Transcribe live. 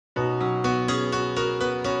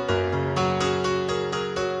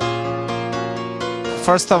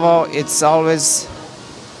First of all, it's always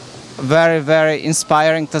very, very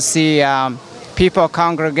inspiring to see people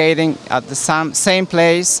congregating at the same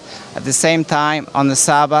place at the same time on the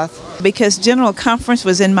Sabbath. Because General Conference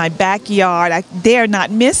was in my backyard, I dare not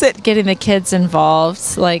miss it. Getting the kids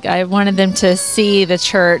involved, like I wanted them to see the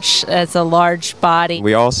church as a large body.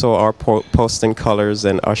 We also are posting colors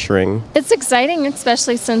and ushering. It's exciting,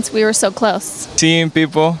 especially since we were so close. Seeing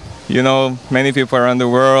people, you know, many people around the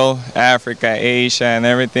world, Africa, Asia, and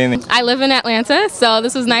everything. I live in Atlanta, so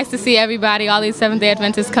this was nice to see everybody, all these Seventh-day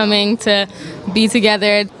Adventists coming to be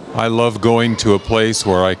together. I love going to a place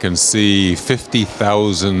where I can see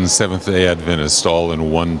 50,000 Seventh-day Adventists all in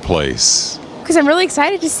one place. Because I'm really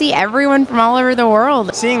excited to see everyone from all over the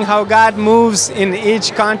world. Seeing how God moves in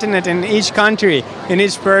each continent, in each country, in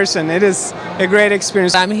each person, it is a great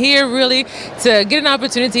experience. I'm here really to get an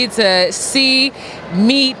opportunity to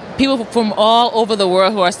meet people from all over the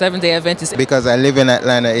world who are Seventh-day Adventists. Because I live in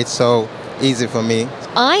Atlanta, it's so easy for me.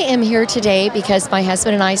 I am here today because my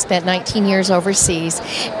husband and I spent 19 years overseas,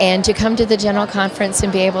 and to come to the General Conference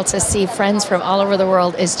and be able to see friends from all over the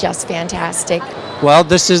world is just fantastic. Well,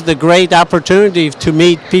 this is the great opportunity to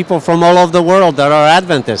meet people from all over the world that are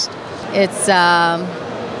Adventists. It's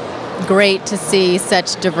great to see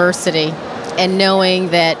such diversity and knowing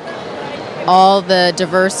that all the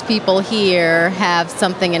diverse people here have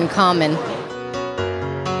something in common.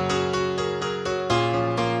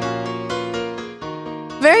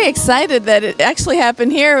 Very excited that it actually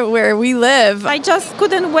happened here where we live. I just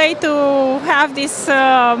couldn't wait to have this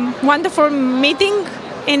wonderful meeting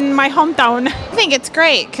in my hometown. I think it's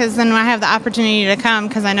great because then I have the opportunity to come,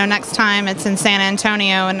 because I know next time it's in San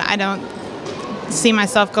Antonio and I don't see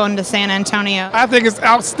myself going to San Antonio. I think it's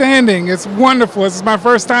outstanding. It's wonderful. This is my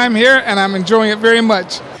first time here and I'm enjoying it very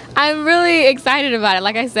much. I'm really excited about it.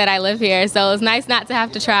 Like I said, I live here, so it's nice not to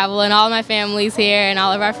have to travel, and all my family's here and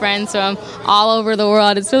all of our friends from all over the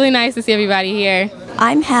world. It's really nice to see everybody here.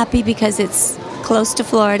 I'm happy because it's close to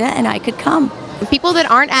Florida and I could come. People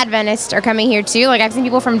that aren't Adventists are coming here too. Like I've seen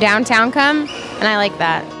people from downtown come, and I like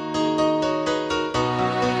that.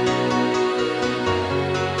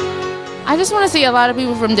 I just want to see a lot of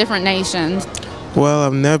people from different nations. Well,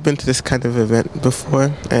 I've never been to this kind of event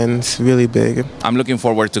before, and it's really big. I'm looking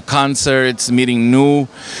forward to concerts, meeting new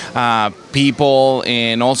people,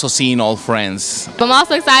 and also seeing old friends. I'm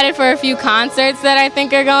also excited for a few concerts that I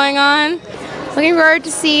think are going on. Looking forward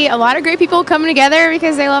to see a lot of great people coming together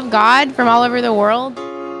because they love God from all over the world.